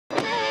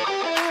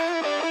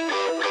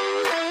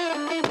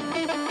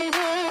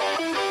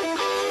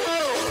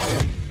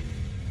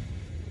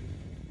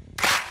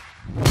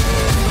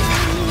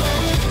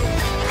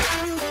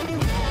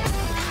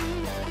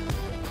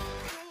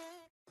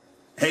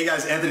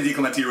guys, Anthony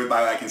DiClemente here with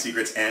Biohacking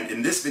Secrets, and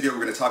in this video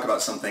we're going to talk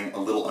about something a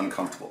little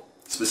uncomfortable,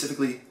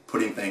 specifically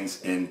putting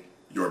things in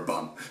your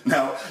bum.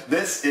 Now,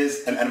 this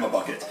is an enema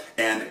bucket,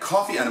 and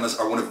coffee enemas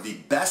are one of the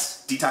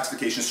best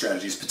detoxification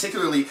strategies,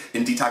 particularly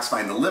in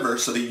detoxifying the liver,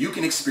 so that you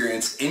can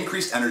experience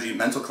increased energy,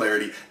 mental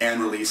clarity,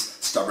 and release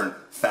stubborn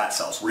fat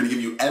cells. We're going to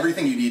give you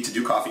everything you need to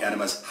do coffee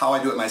enemas, how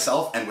I do it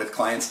myself and with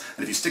clients,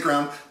 and if you stick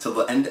around till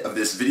the end of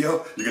this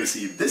video, you're going to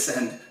see this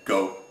end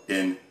go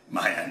in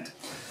my end.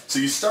 So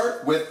you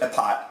start with a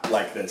pot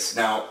like this.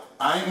 Now,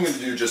 I'm going to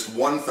do just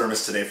one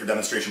thermos today for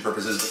demonstration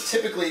purposes, but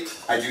typically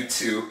I do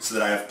two so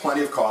that I have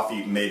plenty of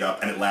coffee made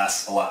up and it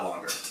lasts a lot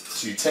longer.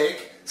 So you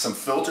take some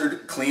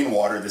filtered clean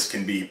water. This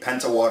can be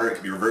penta water, it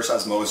can be reverse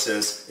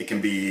osmosis, it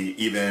can be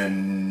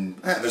even,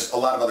 there's a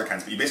lot of other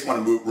kinds, but you basically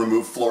want to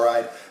remove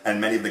fluoride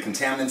and many of the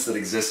contaminants that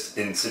exist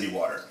in city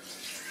water.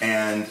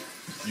 And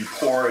you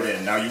pour it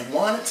in. Now you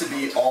want it to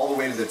be all the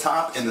way to the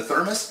top in the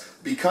thermos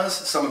because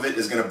some of it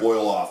is going to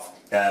boil off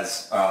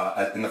as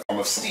in the form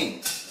of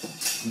steam.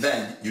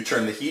 Then you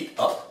turn the heat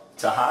up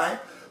to high,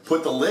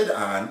 put the lid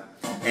on,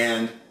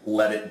 and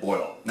let it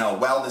boil. Now,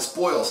 while this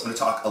boils, I'm going to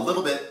talk a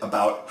little bit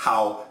about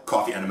how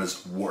coffee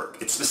enemas work.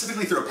 It's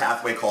specifically through a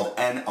pathway called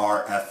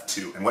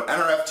NRF2. And what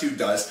NRF2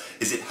 does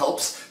is it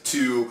helps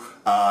to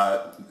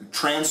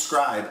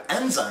transcribe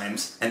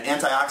enzymes and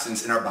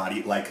antioxidants in our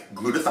body like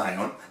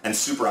glutathione and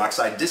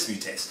superoxide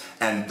dismutase.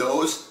 And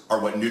those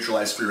are what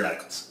neutralize free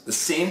radicals. The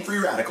same free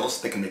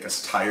radicals that can make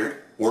us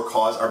tired or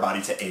cause our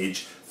body to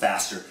age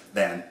faster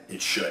than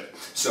it should.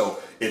 So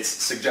it's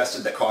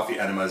suggested that coffee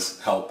enemas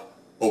help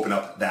open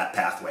up that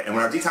pathway. And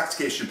when our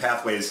detoxification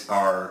pathways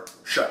are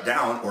shut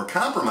down or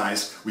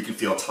compromised, we can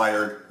feel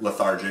tired,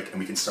 lethargic, and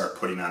we can start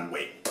putting on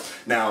weight.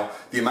 Now,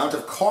 the amount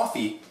of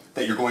coffee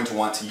that you're going to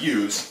want to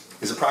use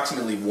is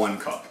approximately 1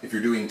 cup. If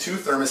you're doing 2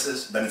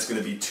 thermoses, then it's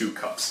going to be 2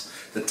 cups.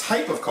 The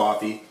type of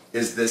coffee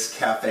is this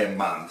Coffee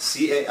Enemas,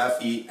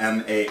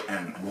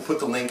 C-A-F-E-M-A-N. We'll put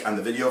the link on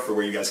the video for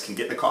where you guys can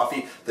get the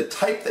coffee. The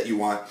type that you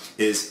want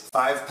is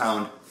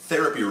 5-pound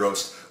therapy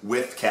roast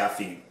with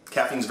caffeine.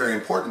 Caffeine is very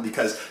important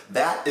because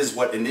that is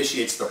what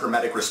initiates the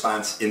hormetic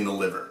response in the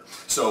liver.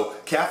 So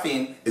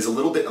caffeine is a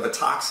little bit of a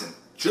toxin,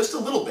 just a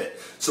little bit.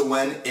 So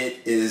when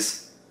it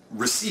is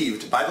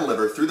received by the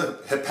liver through the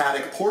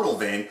hepatic portal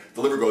vein,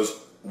 the liver goes,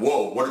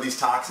 whoa, what are these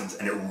toxins?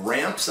 And it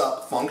ramps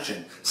up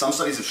function. Some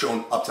studies have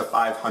shown up to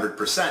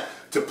 500%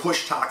 to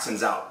push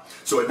toxins out.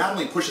 So it not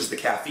only pushes the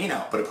caffeine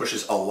out, but it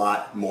pushes a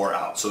lot more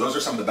out. So those are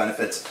some of the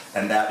benefits,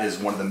 and that is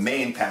one of the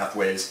main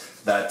pathways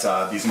that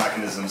these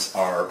mechanisms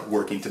are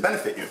working to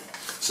benefit you.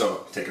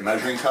 So take a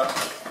measuring cup,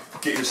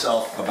 get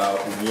yourself about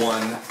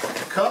 1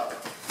 cup.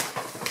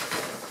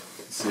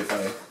 Let's see if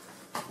I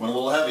went a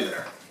little heavy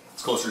there.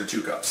 It's closer to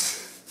 2 cups.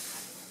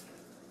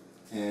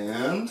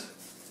 And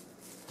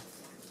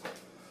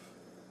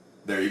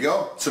there you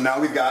go. So now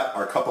we've got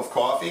our cup of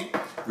coffee,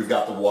 we've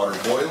got the water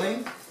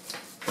boiling,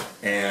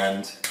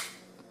 and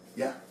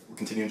yeah, we'll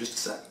continue in just a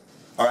sec.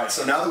 Alright,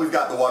 so now that we've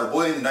got the water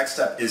boiling, the next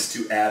step is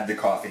to add the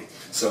coffee.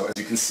 So as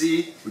you can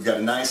see, we've got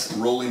a nice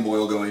rolling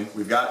boil going.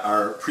 We've got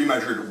our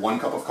pre-measured 1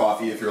 cup of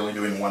coffee if you're only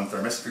doing 1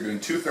 thermos. If you're doing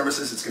 2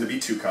 thermoses, it's going to be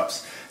 2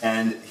 cups.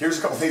 And here's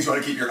a couple things you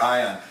want to keep your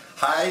eye on.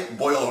 High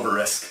boil over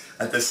risk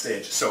at this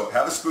stage. So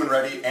have a spoon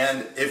ready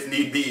and, if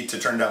need be, to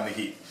turn down the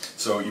heat.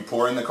 So you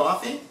pour in the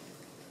coffee,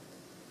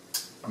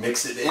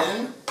 mix it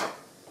in,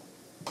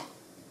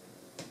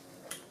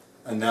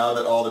 and now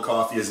that all the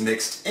coffee is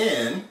mixed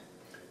in,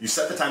 you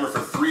set the timer for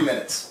 3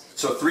 minutes.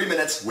 So 3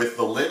 minutes with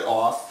the lid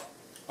off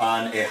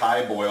on a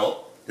high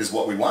boil is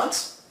what we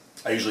want.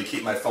 I usually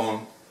keep my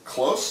phone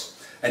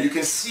close, and you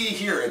can see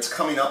here it's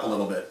coming up a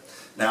little bit.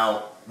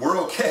 Now, we're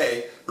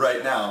okay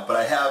right now, but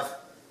I have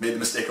made the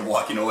mistake of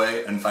walking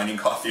away and finding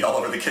coffee all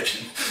over the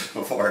kitchen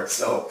before,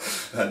 so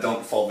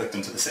don't fall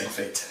victim to the same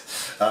fate.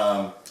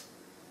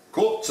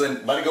 Cool, so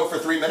then let it go for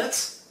 3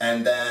 minutes,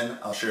 and then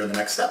I'll share the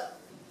next step.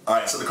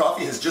 Alright, so the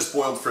coffee has just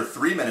boiled for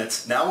 3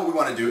 minutes. Now what we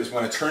want to do is we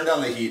want to turn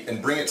down the heat and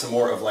bring it to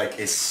more of like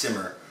a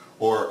simmer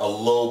or a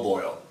low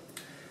boil.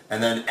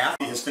 And then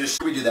after it has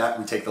finished, we do that,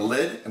 we take the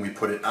lid and we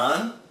put it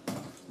on.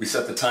 We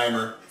set the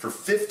timer for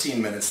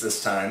 15 minutes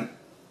this time.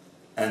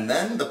 And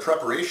then the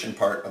preparation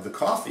part of the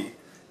coffee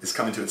is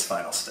coming to its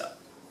final step.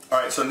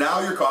 Alright, so now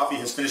your coffee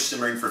has finished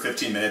simmering for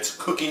 15 minutes,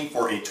 cooking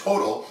for a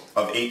total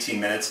of 18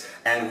 minutes,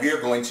 and we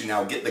are going to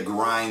now get the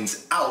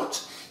grinds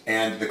out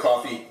and the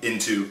coffee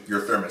into your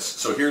thermos.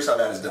 So here's how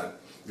that is done.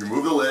 You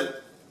remove the lid,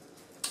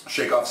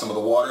 shake off some of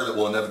the water that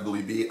will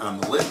inevitably be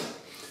on the lid,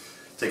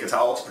 take a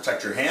towel to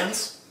protect your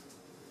hands,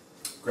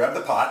 grab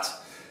the pot,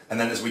 and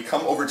then as we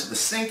come over to the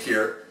sink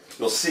here,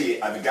 you'll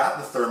see I've got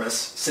the thermos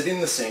sitting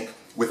in the sink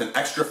with an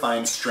extra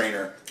fine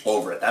strainer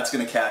over it. That's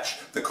going to catch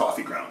the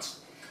coffee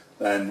grounds.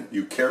 Then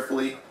you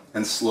carefully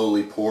and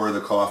slowly pour the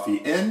coffee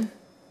in,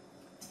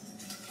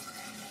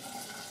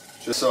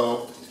 just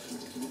so,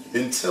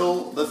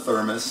 until the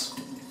thermos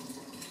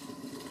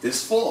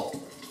is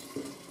full.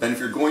 Then if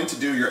you're going to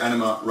do your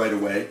enema right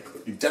away,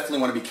 you definitely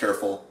want to be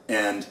careful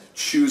and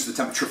choose the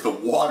temperature of the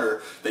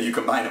water that you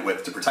combine it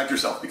with to protect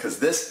yourself, because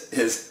this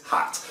is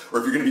hot. Or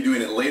if you're going to be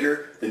doing it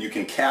later, then you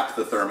can cap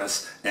the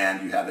thermos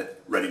and you have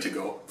it ready to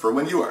go for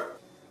when you are.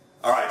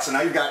 Alright, so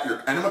now you've got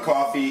your enema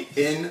coffee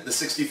in the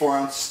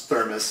 64-ounce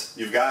thermos,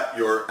 you've got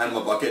your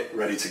enema bucket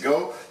ready to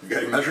go, you've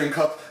got your measuring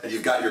cup, and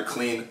you've got your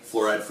clean,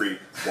 fluoride-free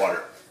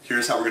water.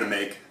 Here's how we're going to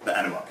make the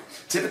enema.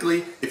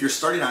 Typically, if you're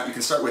starting out, you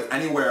can start with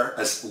anywhere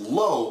as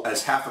low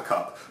as half a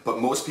cup, but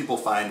most people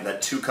find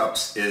that 2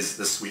 cups is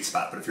the sweet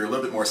spot. But if you're a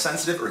little bit more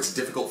sensitive or it's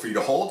difficult for you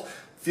to hold,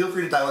 feel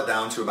free to dial it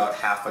down to about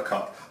half a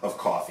cup of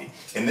coffee.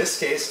 In this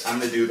case, I'm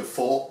going to do the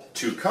full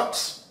 2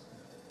 cups.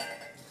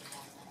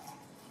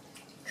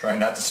 Try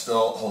not to spill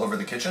all over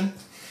the kitchen.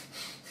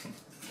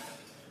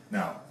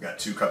 Now, we've got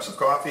 2 cups of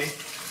coffee.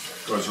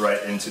 Goes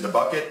right into the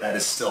bucket. That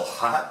is still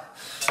hot,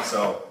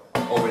 so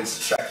always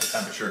check the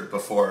temperature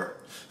before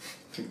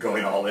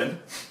going all in,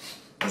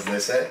 as they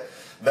say.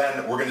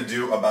 Then we're going to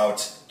do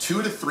about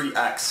 2 to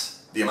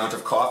 3x the amount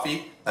of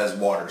coffee as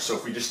water. So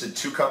if we just did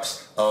 2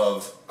 cups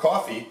of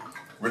coffee,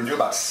 we're going to do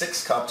about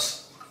 6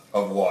 cups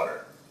of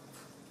water.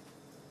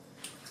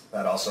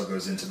 That also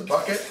goes into the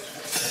bucket.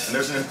 And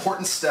there's an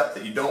important step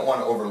that you don't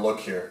want to overlook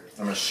here.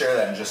 I'm going to share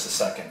that in just a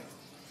second.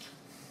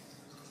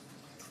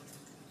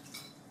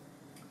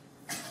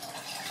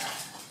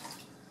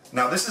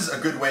 Now this is a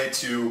good way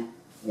to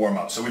warm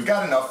up. So we've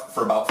got enough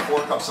for about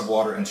 4 cups of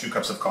water and 2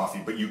 cups of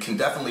coffee, but you can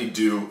definitely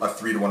do a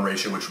 3-to-1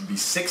 ratio, which would be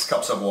 6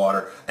 cups of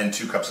water and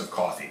 2 cups of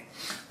coffee.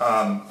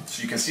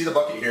 So you can see the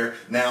bucket here.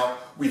 Now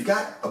we've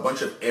got a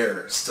bunch of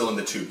air still in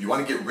the tube. You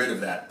want to get rid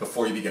of that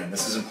before you begin.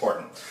 This is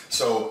important.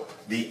 So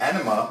the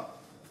enema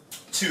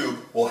tube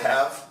will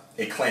have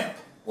a clamp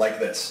like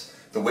this.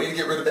 The way to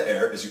get rid of the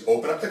air is you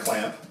open up the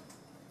clamp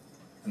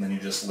and then you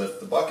just lift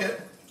the bucket,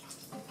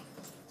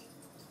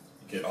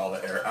 get all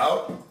the air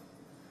out,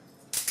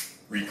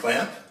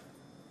 reclamp,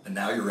 and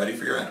now you're ready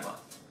for your enema.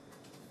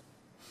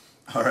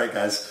 Alright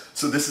guys,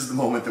 so this is the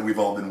moment that we've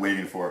all been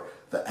waiting for,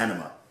 the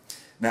enema.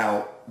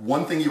 Now,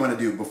 one thing you want to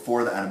do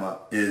before the enema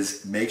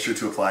is make sure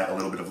to apply a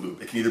little bit of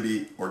lube. It can either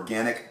be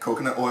organic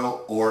coconut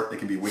oil or it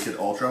can be Wicked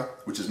Ultra,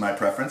 which is my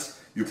preference.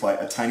 You apply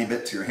a tiny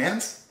bit to your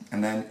hands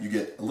and then you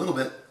get a little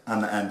bit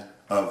on the end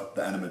of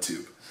the enema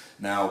tube.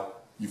 Now,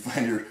 you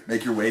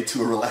make your way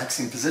to a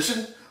relaxing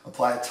position,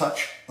 apply a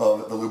touch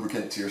of the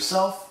lubricant to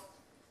yourself,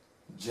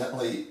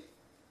 gently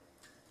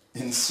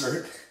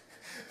insert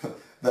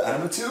the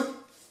enema tube,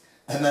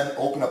 and then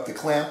open up the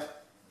clamp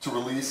to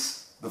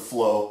release the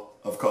flow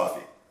of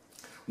coffee.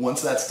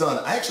 Once that's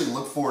done, I actually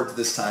look forward to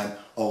this time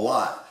a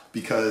lot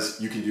because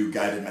you can do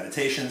guided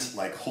meditations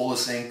like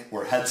Holosync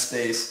or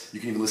Headspace. You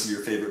can even listen to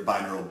your favorite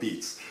binaural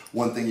beats.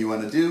 One thing you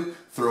want to do,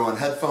 throw on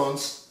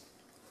headphones,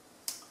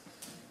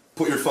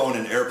 put your phone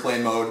in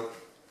airplane mode,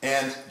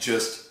 and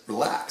just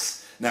relax.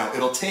 Now,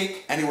 it'll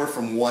take anywhere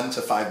from 1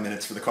 to 5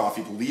 minutes for the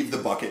coffee to leave the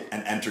bucket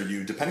and enter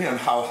you, depending on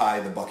how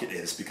high the bucket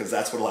is, because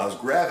that's what allows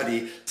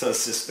gravity to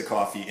assist the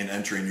coffee in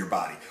entering your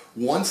body.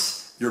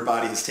 Once your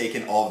body has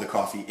taken all of the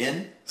coffee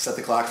in, set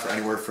the clock for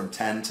anywhere from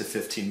 10 to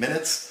 15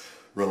 minutes,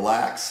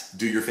 relax,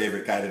 do your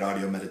favorite guided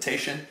audio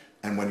meditation,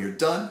 and when you're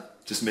done,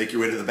 just make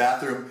your way to the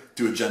bathroom,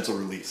 do a gentle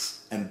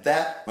release. And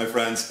that, my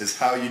friends, is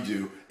how you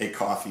do a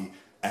coffee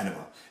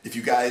enema. If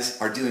you guys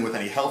are dealing with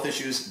any health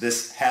issues,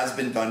 this has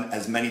been done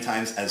as many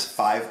times as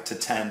 5 to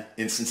 10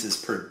 instances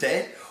per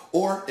day.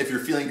 Or if you're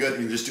feeling good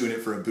and you're just doing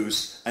it for a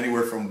boost,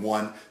 anywhere from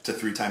 1 to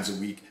 3 times a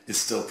week is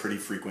still pretty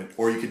frequent,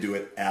 or you could do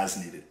it as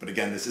needed. But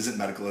again, this isn't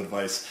medical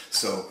advice,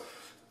 so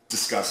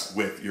discuss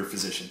with your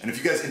physician. And if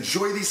you guys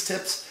enjoy these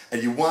tips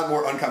and you want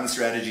more uncommon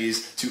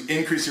strategies to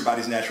increase your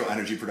body's natural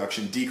energy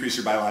production, decrease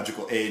your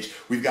biological age,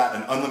 we've got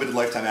an unlimited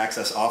lifetime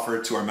access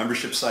offer to our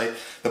membership site,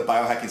 the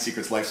Biohacking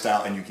Secrets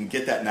Lifestyle, and you can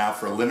get that now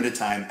for a limited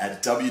time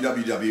at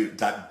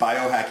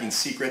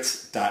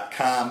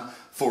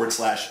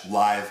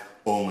www.biohackingsecrets.com/live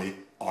only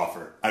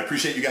offer. I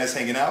appreciate you guys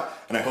hanging out,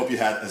 and I hope you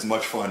had as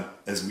much fun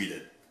as we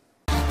did.